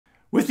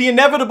With the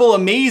inevitable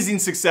amazing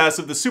success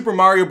of the Super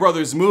Mario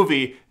Bros.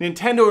 Movie,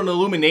 Nintendo and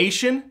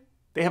Illumination,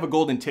 they have a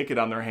golden ticket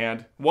on their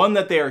hand, one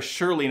that they are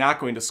surely not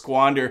going to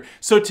squander.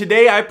 So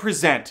today I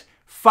present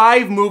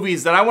 5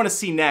 movies that I want to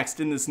see next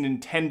in this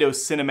Nintendo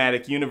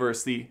Cinematic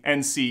Universe, the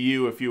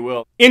NCU, if you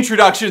will.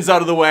 Introductions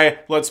out of the way,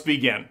 let's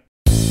begin.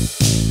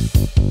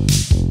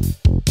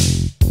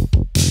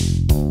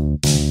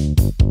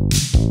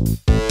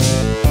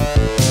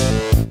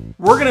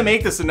 We're gonna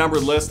make this a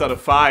numbered list out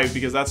of 5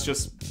 because that's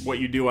just what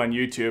you do on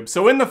YouTube.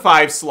 So in the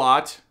 5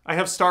 slot, I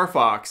have Star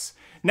Fox.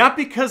 Not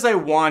because I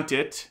want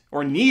it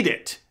or need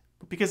it,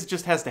 but because it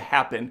just has to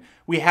happen.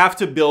 We have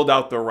to build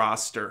out the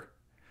roster.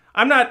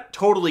 I'm not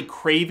totally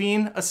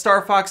craving a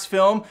Star Fox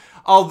film,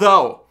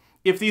 although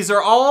if these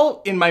are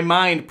all, in my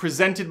mind,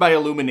 presented by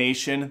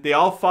Illumination, they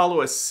all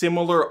follow a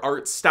similar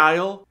art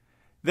style,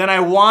 then I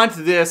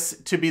want this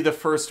to be the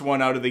first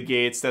one out of the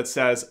gates that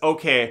says,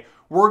 okay,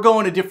 we're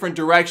going a different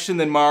direction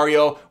than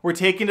Mario. We're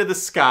taking to the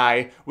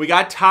sky. We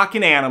got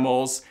talking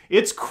animals.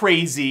 It's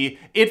crazy.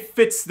 It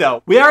fits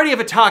though. We already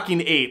have a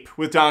talking ape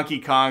with Donkey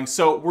Kong,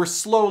 so we're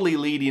slowly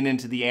leading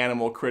into the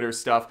animal critter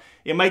stuff.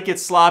 It might get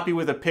sloppy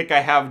with a pick I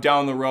have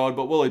down the road,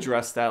 but we'll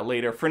address that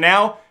later. For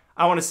now,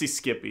 I want to see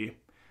Skippy.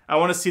 I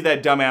want to see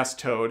that dumbass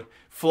Toad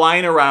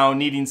flying around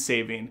needing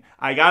saving.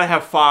 I gotta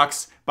have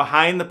Fox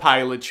behind the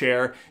pilot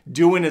chair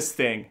doing his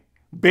thing.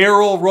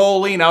 Barrel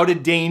rolling out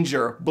of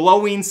danger,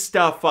 blowing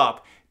stuff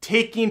up,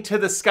 taking to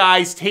the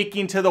skies,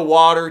 taking to the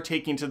water,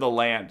 taking to the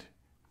land.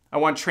 I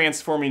want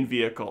transforming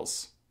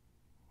vehicles.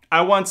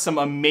 I want some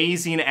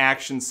amazing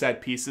action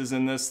set pieces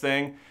in this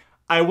thing.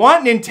 I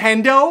want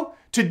Nintendo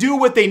to do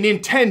what they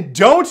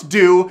don't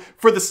do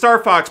for the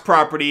Star Fox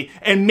property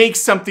and make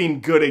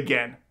something good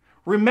again.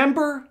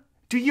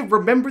 Do you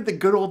remember the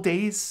good old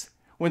days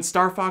when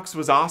Star Fox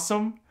was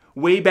awesome?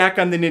 Way back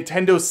on the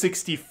Nintendo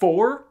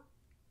 64?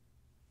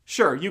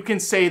 Sure, you can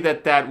say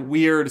that that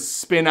weird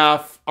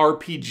spin-off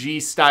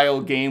RPG style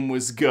game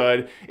was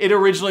good. It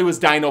originally was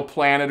Dino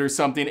Planet or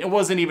something. It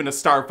wasn't even a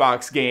Star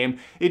Fox game.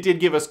 It did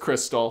give us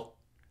Crystal.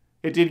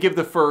 It did give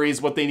the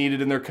furries what they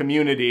needed in their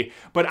community.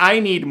 But I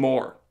need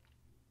more.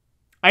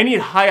 I need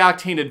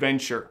high-octane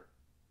adventure.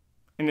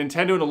 And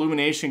Nintendo and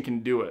Illumination can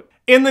do it.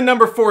 In the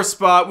number 4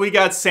 spot, we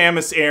got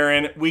Samus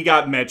Aran. We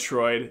got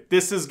Metroid.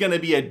 This is going to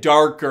be a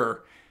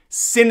darker,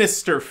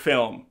 sinister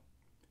film,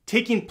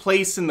 taking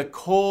place in the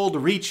cold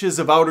reaches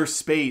of outer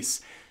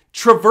space,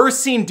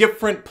 traversing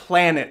different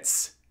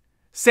planets.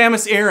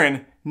 Samus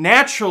Aran,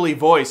 naturally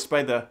voiced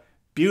by the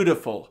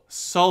beautiful,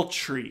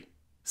 sultry,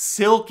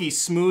 silky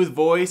smooth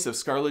voice of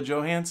Scarlett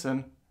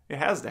Johansson. It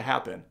has to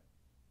happen.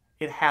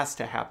 It has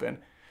to happen.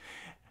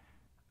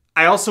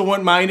 I also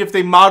wouldn't mind if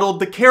they modeled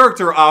the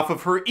character off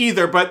of her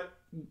either, but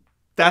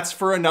that's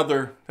for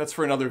another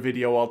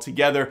video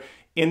altogether.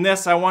 In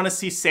this, I want to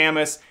see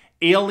Samus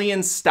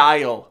alien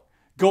style,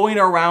 going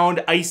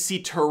around icy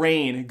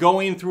terrain,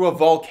 going through a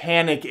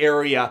volcanic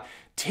area,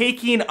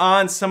 taking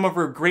on some of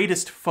her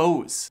greatest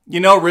foes. You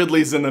know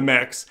Ridley's in the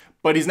mix,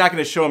 but he's not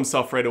going to show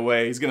himself right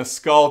away. He's going to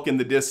skulk in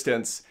the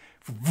distance.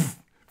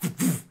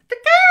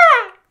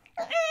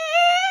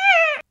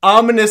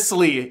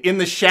 Ominously in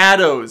the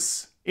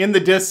shadows, in the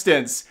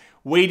distance,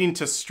 waiting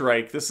to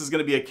strike. This is going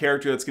to be a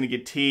character that's going to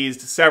get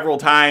teased several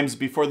times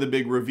before the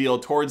big reveal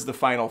towards the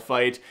final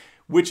fight,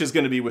 which is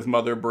going to be with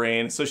Mother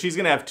Brain. So she's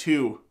going to have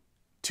two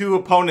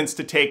opponents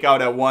to take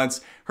out at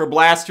once. Her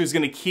blaster is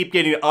going to keep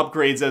getting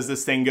upgrades as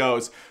this thing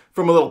goes.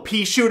 From a little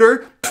pea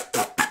shooter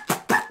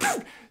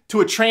to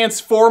a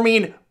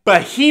transforming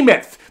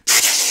behemoth.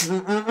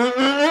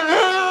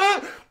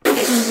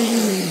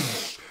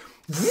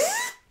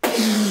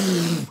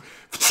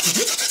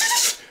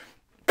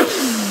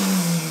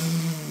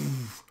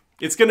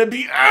 It's going to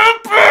be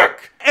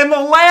epic! And the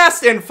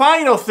last and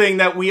final thing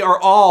that we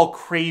are all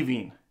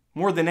craving,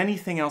 more than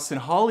anything else in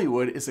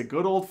Hollywood, is a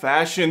good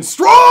old-fashioned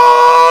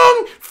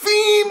strong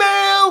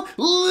female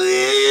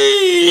lead.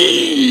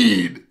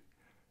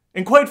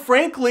 And quite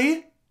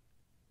frankly,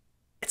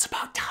 it's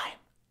about time.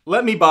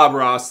 Let me Bob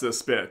Ross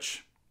this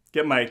bitch.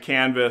 Get my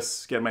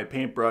canvas, get my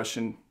paintbrush,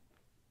 and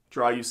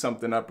draw you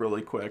something up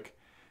really quick.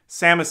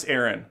 Samus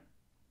Aran.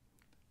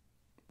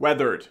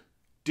 Weathered.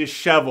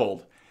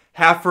 Disheveled.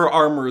 Half her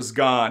armor is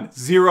gone.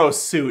 Zero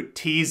suit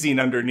teasing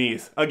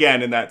underneath.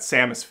 Again, in that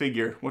Samus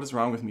figure. What is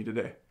wrong with me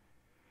today?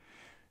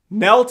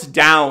 Knelt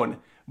down,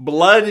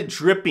 blood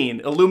dripping,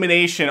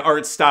 Illumination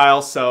art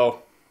style,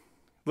 so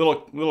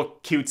little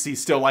cutesy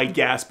still, I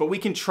guess, but we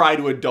can try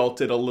to adult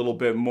it a little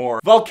bit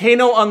more.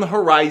 Volcano on the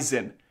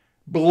horizon,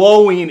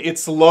 blowing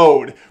its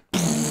load.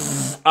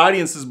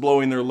 Audience is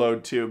blowing their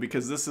load too,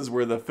 because this is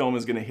where the film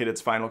is going to hit its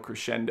final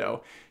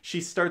crescendo.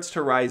 She starts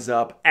to rise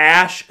up,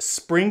 ash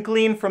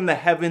sprinkling from the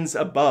heavens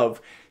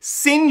above,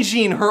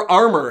 singeing her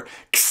armor.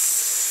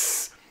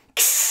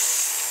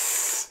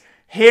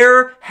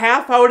 Hair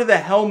half out of the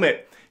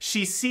helmet.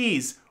 She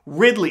sees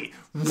Ridley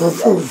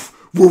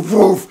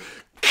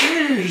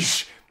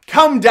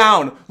come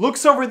down,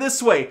 looks over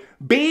this way.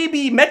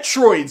 Baby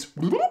Metroids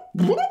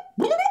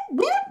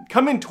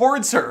coming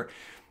towards her.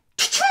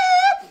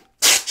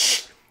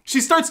 She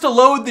starts to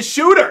load the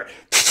shooter.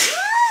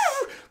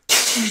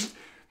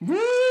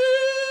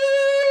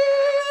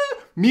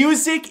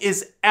 Music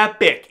is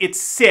epic. It's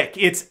sick.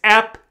 It's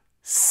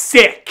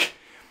sick.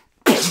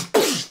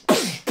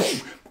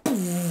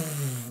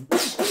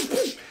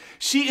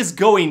 She is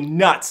going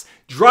nuts.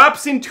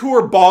 Drops into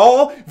her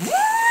ball.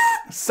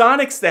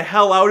 Sonic's the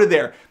hell out of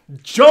there.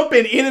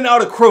 Jumping in and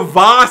out of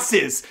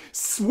crevasses.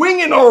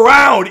 Swinging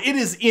around. It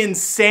is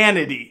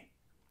insanity.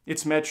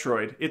 It's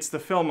Metroid. It's the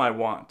film I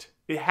want.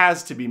 It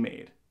has to be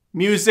made.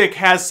 Music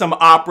has some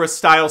opera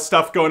style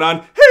stuff going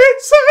on.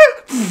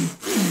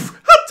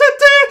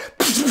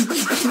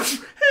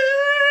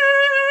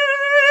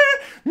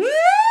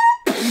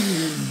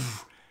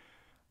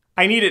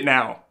 I need it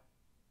now.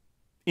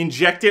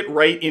 Inject it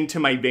right into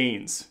my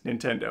veins,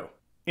 Nintendo.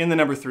 In the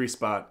number 3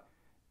 spot.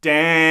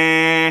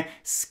 Dun,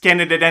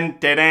 scanadadun,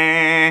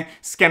 dun,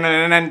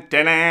 scanadadun,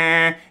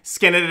 dun,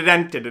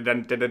 scanadadun, dun,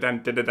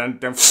 dun, dun,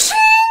 dun,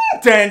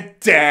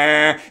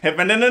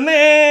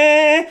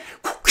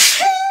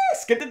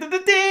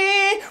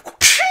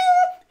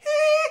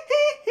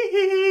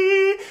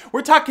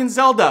 we're talking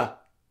Zelda.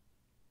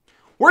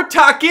 We're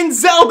talking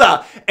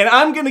Zelda. And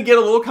I'm going to get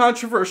a little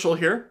controversial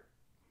here.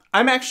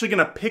 I'm actually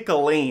going to pick a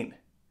lane.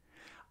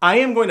 I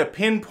am going to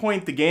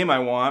pinpoint the game I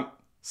want.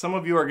 Some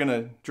of you are going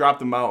to drop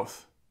the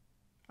mouth.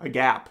 A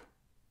gap.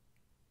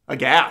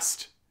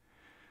 Aghast.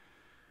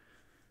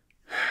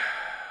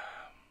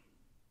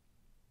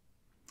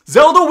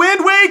 Zelda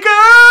Wind Waker!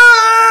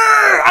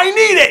 I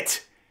need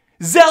it!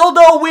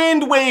 Zelda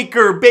Wind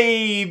Waker,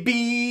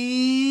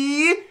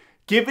 baby!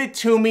 Give it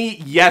to me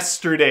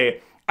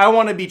yesterday. I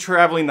want to be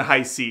traveling the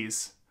high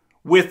seas.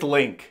 With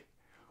Link.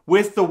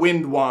 With the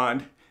Wind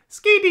Wand.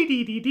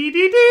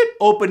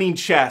 Opening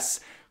chests.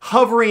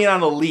 Hovering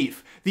on a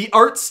leaf. The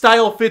art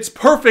style fits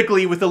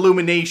perfectly with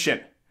Illumination.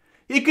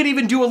 It could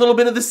even do a little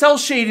bit of the cell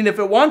shading if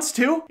it wants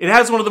to. It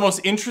has one of the most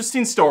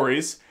interesting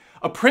stories.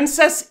 A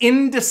princess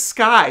in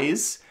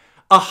disguise.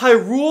 A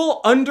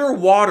Hyrule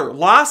underwater,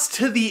 lost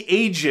to the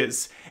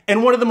ages.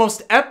 And one of the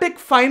most epic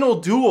final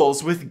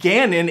duels with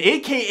Ganon,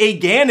 aka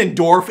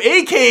Ganondorf,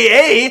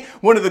 aka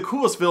one of the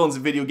coolest villains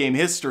in video game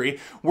history,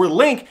 where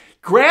Link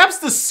grabs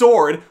the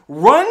sword,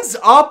 runs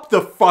up the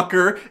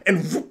fucker,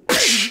 and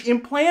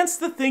implants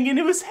the thing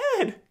into his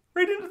head.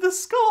 Right into the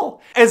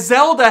skull. As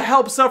Zelda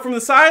helps up from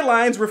the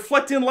sidelines,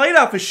 reflecting light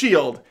off a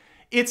shield.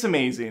 It's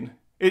amazing.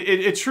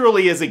 It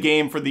truly is a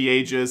game for the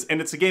ages, and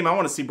it's a game I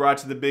want to see brought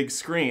to the big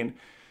screen.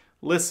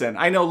 Listen,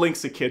 I know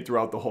Link's a kid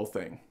throughout the whole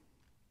thing.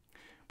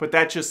 But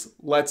that just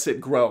lets it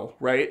grow,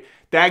 right?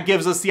 That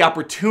gives us the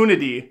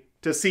opportunity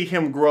to see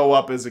him grow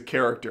up as a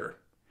character.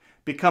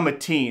 Become a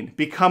teen.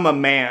 Become a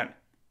man.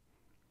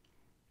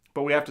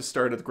 But we have to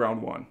start at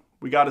ground one.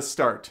 We got to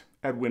start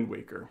at Wind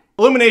Waker.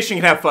 Illumination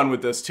can have fun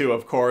with this too,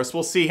 of course.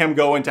 We'll see him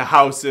go into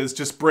houses,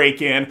 just break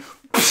in,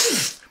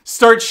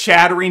 start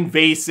shattering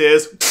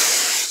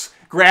vases,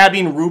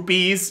 grabbing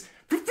rupees,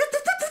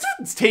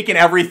 it's taking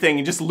everything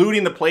and just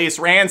looting the place,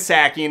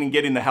 ransacking and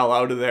getting the hell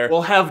out of there.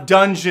 We'll have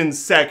dungeon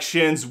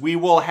sections. We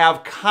will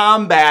have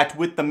combat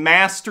with the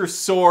Master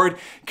Sword.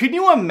 Can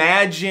you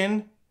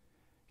imagine?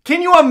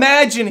 Can you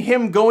imagine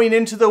him going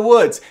into the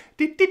woods?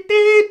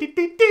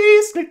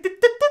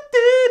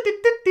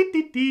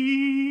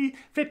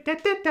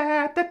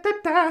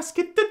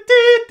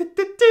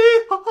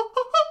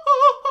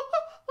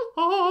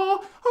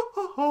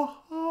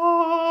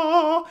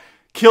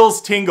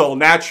 Kills Tingle,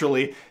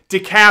 naturally.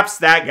 Decaps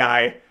that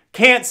guy.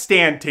 Can't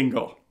stand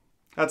Tingle.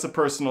 That's a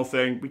personal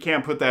thing. We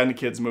can't put that in a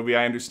kid's movie,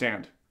 I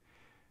understand.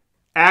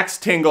 Axe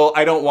Tingle,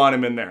 I don't want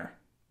him in there.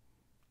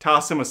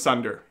 Toss him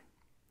asunder.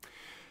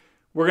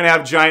 We're going to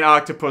have giant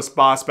octopus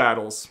boss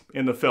battles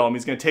in the film.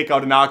 He's going to take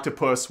out an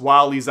octopus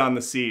while he's on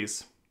the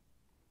seas.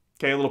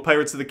 Okay, a little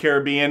Pirates of the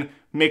Caribbean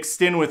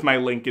mixed in with my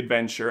Link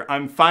adventure.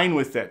 I'm fine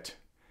with it.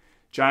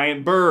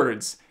 Giant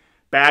birds.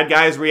 Bad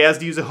guys where he has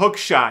to use a hook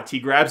shot. He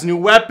grabs new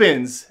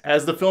weapons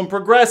as the film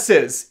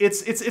progresses.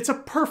 It's a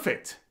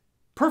perfect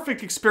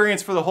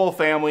experience for the whole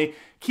family.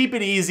 Keep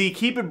it easy,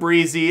 keep it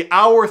breezy.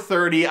 Hour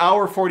 30,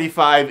 hour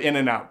 45, in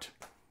and out.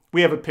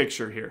 We have a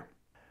picture here.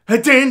 I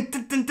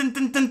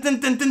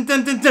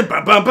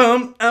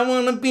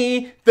wanna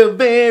be the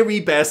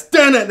very best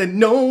that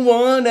no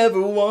one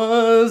ever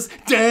was.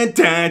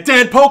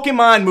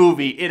 Pokemon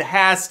movie. It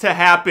has to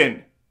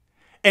happen.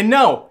 And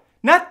no,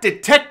 not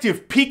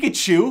Detective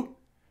Pikachu.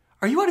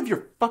 Are you out of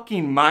your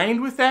fucking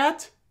mind with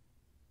that?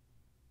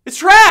 It's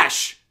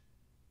trash!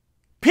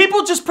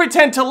 People just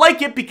pretend to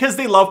like it because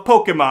they love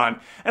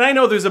Pokemon. And I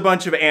know there's a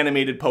bunch of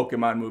animated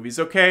Pokemon movies,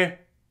 okay?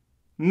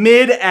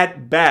 Mid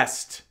at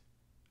best.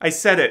 I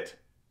said it.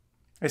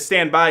 I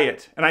stand by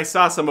it. And I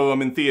saw some of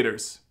them in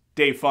theaters.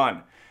 Day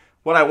fun.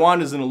 What I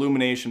want is an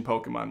Illumination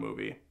Pokemon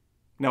movie.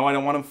 No, I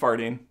don't want them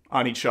farting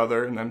on each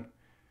other and then,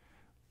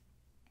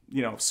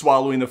 you know,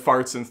 swallowing the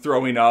farts and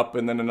throwing up,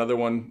 and then another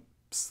one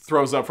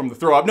throws up from the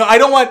throw up. No, I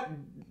don't want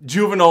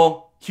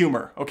juvenile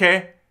humor,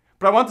 okay?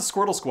 But I want the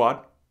Squirtle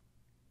Squad.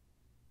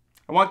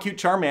 I want cute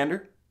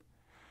Charmander.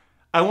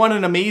 I want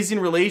an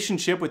amazing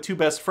relationship with two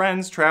best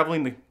friends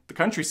traveling the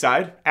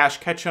countryside, Ash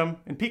Ketchum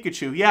and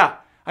Pikachu. Yeah,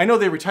 I know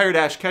they retired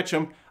Ash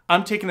Ketchum.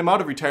 I'm taking him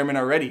out of retirement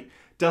already.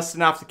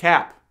 Dusting off the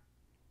cap.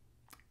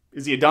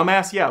 Is he a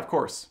dumbass? Yeah, of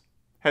course.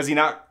 Has he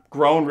not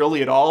grown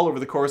really at all over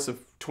the course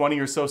of 20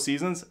 or so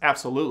seasons?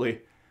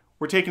 Absolutely.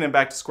 We're taking him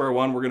back to square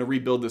one. We're going to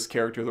rebuild this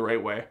character the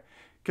right way.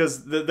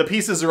 Because the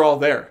pieces are all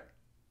there.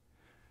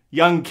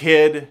 Young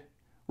kid,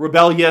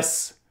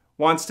 rebellious,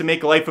 wants to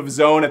make a life of his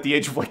own at the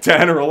age of like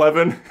 10 or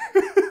 11.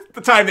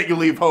 The time that you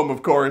leave home,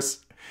 of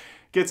course.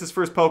 Gets his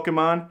first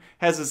Pokemon,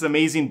 has this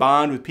amazing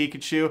bond with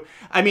Pikachu.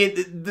 I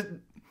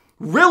mean,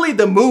 really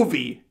the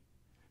movie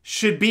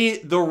should be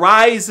the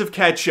rise of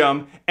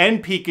Ketchum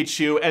and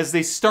Pikachu as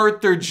they start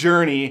their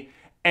journey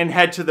and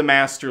head to the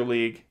Master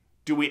League.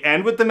 Do we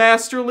end with the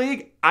Master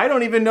League? I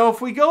don't even know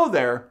if we go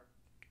there.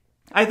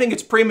 I think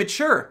it's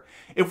premature.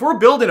 If we're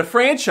building a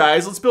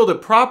franchise, let's build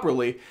it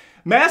properly.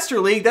 Master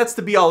League, that's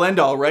the be-all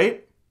end-all,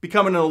 right?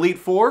 Becoming an Elite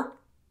Four?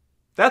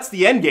 That's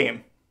the end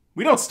game.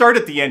 We don't start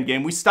at the end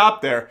game, we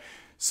stop there.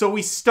 So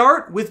we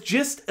start with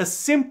just a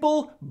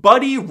simple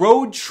buddy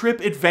road trip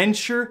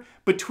adventure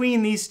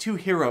between these two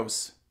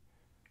heroes.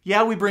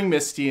 Yeah, we bring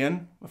Misty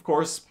in, of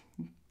course,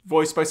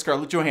 voiced by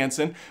Scarlett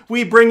Johansson.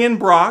 We bring in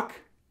Brock.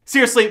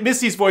 Seriously,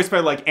 Misty's voiced by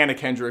like Anna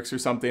Kendricks or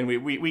something.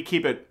 We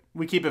keep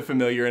it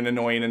familiar and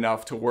annoying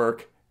enough to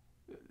work.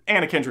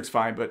 Anna Kendrick's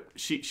fine, but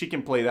she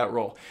can play that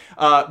role.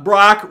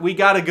 Brock, we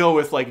gotta go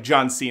with like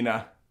John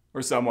Cena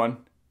or someone.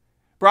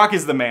 Brock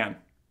is the man,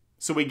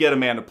 so we get a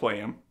man to play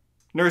him.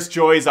 Nurse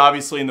Joy's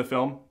obviously in the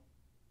film.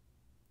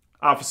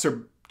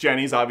 Officer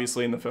Jenny's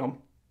obviously in the film.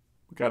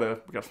 We got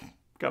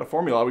a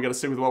formula. We gotta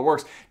stick with what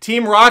works.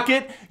 Team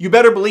Rocket, you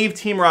better believe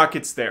Team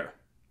Rocket's there.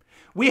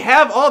 We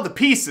have all the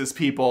pieces,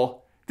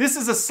 people. This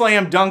is a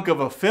slam dunk of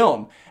a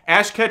film.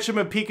 Ash Ketchum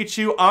and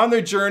Pikachu on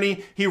their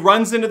journey. He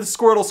runs into the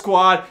Squirtle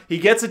Squad. He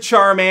gets a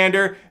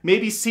Charmander.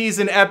 Maybe sees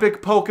an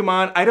epic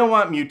Pokemon. I don't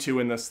want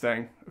Mewtwo in this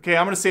thing. Okay,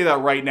 I'm going to say that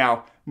right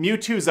now.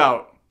 Mewtwo's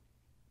out.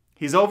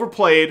 He's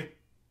overplayed.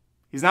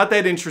 He's not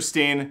that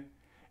interesting.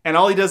 And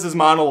all he does is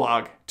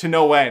monologue to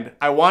no end.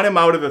 I want him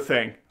out of the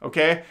thing,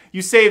 okay?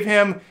 You save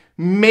him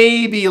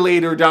maybe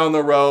later down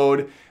the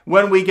road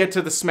when we get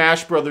to the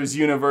Smash Brothers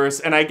universe.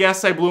 And I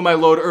guess I blew my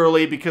load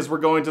early because we're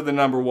going to the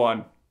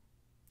 #1.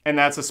 And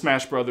that's a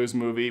Smash Brothers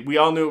movie. We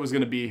all knew it was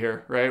going to be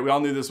here, right? We all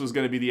knew this was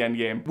going to be the end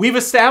game. We've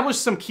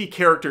established some key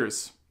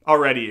characters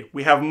already.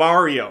 We have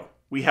Mario.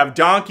 We have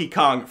Donkey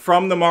Kong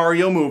from the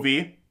Mario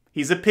movie.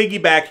 He's a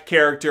piggyback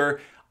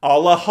character a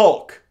la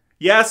Hulk.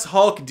 Yes,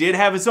 Hulk did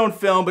have his own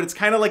film, but it's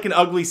kind of like an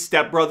ugly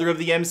stepbrother of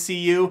the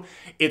MCU.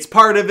 It's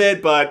part of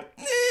it, but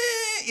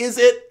is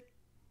it?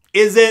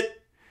 Is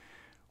it?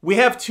 We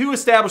have 2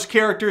 established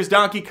characters,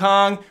 Donkey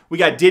Kong. We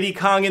got Diddy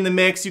Kong in the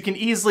mix. You can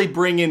easily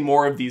bring in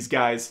more of these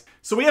guys.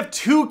 So we have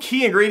 2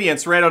 key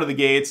ingredients right out of the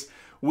gates.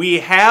 We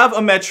have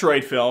a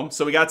Metroid film,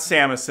 so we got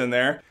Samus in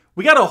there.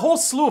 We got a whole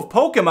slew of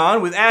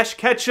Pokemon with Ash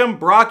Ketchum,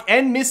 Brock,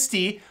 and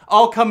Misty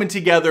all coming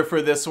together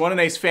for this one. A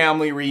nice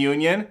family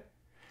reunion.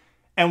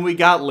 And we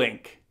got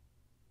Link.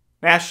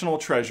 National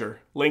treasure.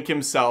 Link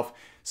himself.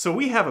 So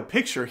we have a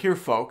picture here,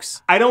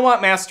 folks. I don't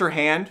want Master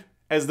Hand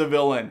as the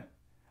villain.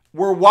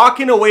 We're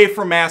walking away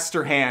from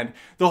Master Hand.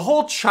 The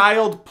whole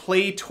child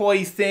play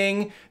toy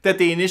thing that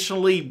they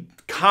initially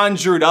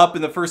conjured up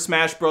in the first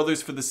Smash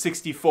Brothers for the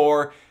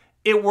 64,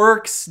 it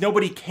works.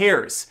 Nobody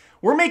cares.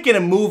 We're making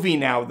a movie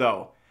now,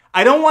 though.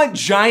 I don't want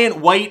giant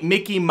white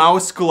Mickey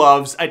Mouse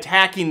gloves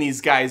attacking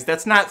these guys.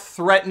 That's not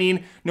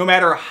threatening, no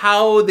matter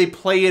how they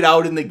play it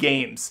out in the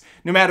games.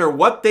 No matter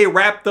what they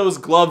wrap those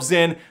gloves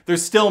in, they're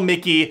still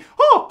Mickey.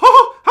 Oh,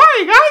 oh,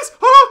 hi guys.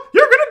 Oh,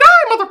 you're gonna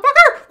die, motherfucker.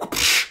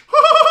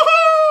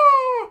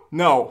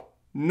 No,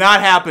 not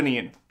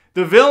happening.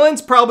 The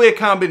villain's probably a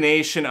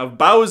combination of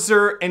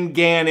Bowser and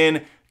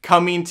Ganon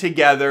coming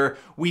together.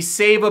 We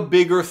save a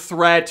bigger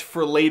threat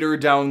for later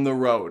down the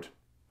road.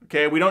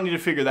 Okay, we don't need to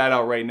figure that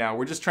out right now.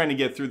 We're just trying to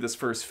get through this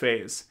first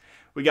phase.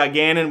 We got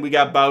Ganon, we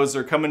got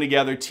Bowser coming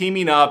together,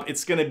 teaming up.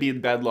 It's gonna be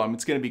bedlam.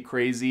 It's gonna be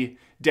crazy.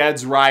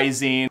 Dead's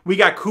rising. We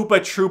got Koopa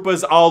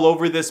Troopas all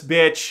over this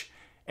bitch.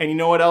 And you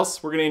know what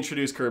else? We're gonna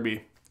introduce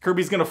Kirby.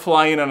 Kirby's gonna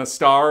fly in on a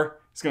star.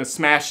 He's gonna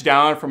smash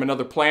down from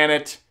another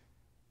planet.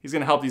 He's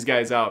gonna help these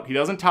guys out. He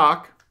doesn't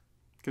talk,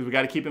 because we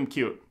gotta keep him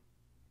cute.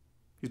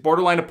 He's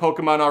borderline a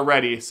Pokemon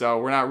already, so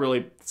we're not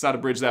really, it's not a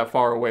bridge that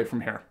far away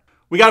from here.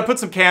 We gotta put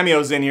some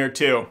cameos in here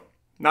too.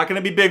 Not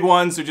gonna be big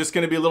ones, they're just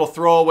gonna be little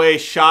throwaway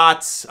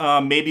shots,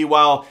 maybe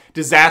while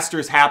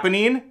disaster's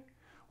happening.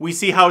 We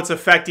see how it's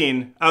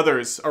affecting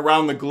others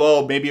around the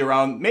globe, maybe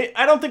around,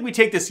 I don't think we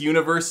take this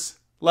universe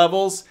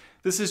levels.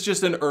 This is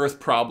just an Earth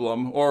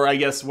problem, or I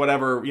guess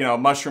whatever, you know,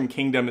 Mushroom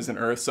Kingdom is an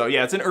Earth. So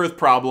yeah, it's an Earth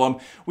problem.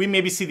 We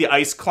maybe see the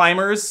ice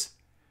climbers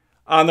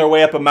on their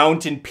way up a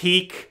mountain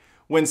peak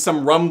when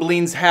some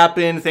rumblings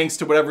happen thanks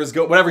to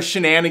whatever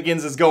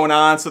shenanigans is going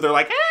on. So they're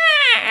like,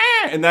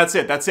 and that's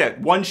it. That's it.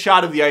 One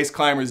shot of the ice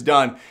climbers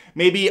done.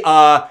 Maybe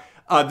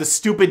the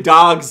stupid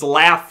dog's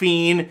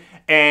laughing,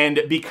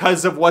 and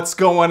because of what's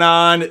going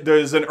on,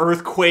 there's an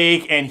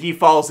earthquake, and he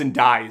falls and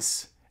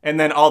dies. And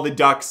then all the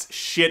ducks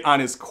shit on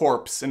his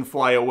corpse and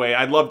fly away.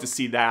 I'd love to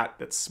see that.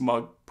 That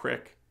smug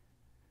prick.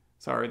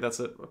 Sorry, that's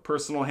a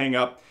personal hang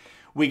up.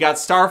 We got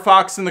Star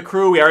Fox in the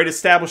crew. We already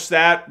established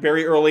that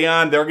very early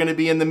on. They're going to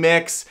be in the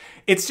mix.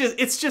 It's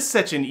just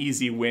such an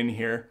easy win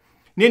here.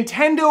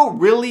 Nintendo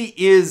really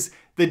is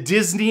the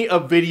Disney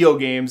of video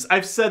games.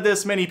 I've said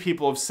this, many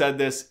people have said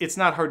this. It's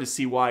not hard to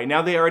see why.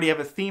 Now they already have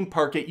a theme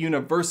park at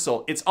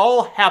Universal. It's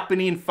all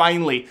happening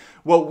finally.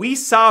 What we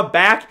saw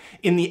back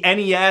in the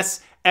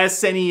NES,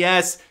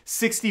 SNES,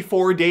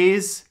 64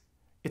 days,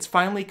 it's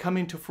finally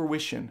coming to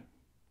fruition.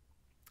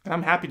 And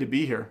I'm happy to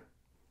be here.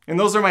 And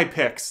those are my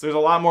picks. There's a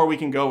lot more we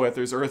can go with.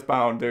 There's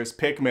Earthbound, there's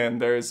Pikmin,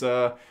 there's,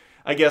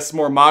 I guess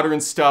more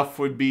modern stuff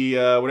would be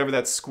whatever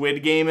that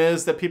Squid game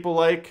is that people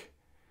like.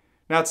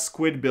 Not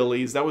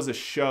Squidbillies, that was a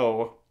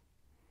show.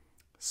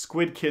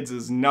 Squid Kids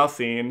is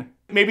nothing.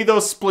 Maybe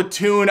those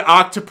Splatoon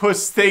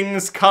octopus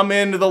things come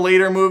into the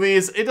later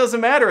movies. It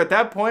doesn't matter at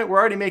that point. We're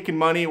already making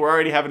money. We're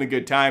already having a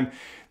good time.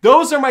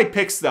 Those are my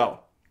picks though.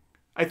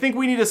 I think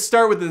we need to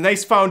start with a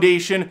nice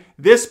foundation.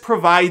 This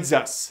provides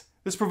us.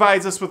 This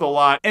provides us with a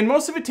lot. And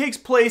most of it takes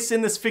place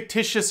in this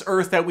fictitious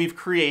Earth that we've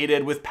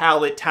created with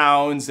pallet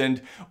towns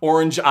and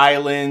orange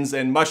islands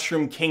and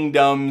mushroom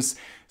kingdoms.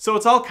 So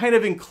it's all kind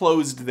of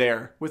enclosed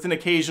there with an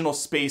occasional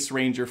space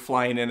ranger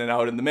flying in and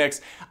out in the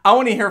mix. I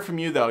want to hear from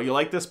you though. You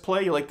like this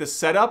play? You like this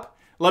setup?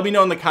 Let me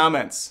know in the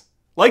comments.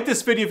 Like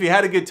this video if you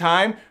had a good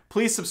time.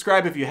 Please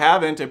subscribe if you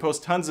haven't. I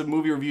post tons of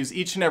movie reviews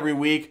each and every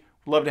week.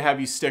 Love to have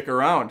you stick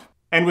around.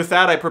 And with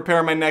that, I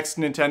prepare my next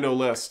Nintendo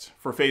list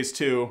for Phase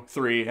 2,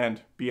 3,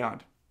 and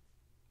beyond.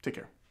 Take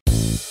care.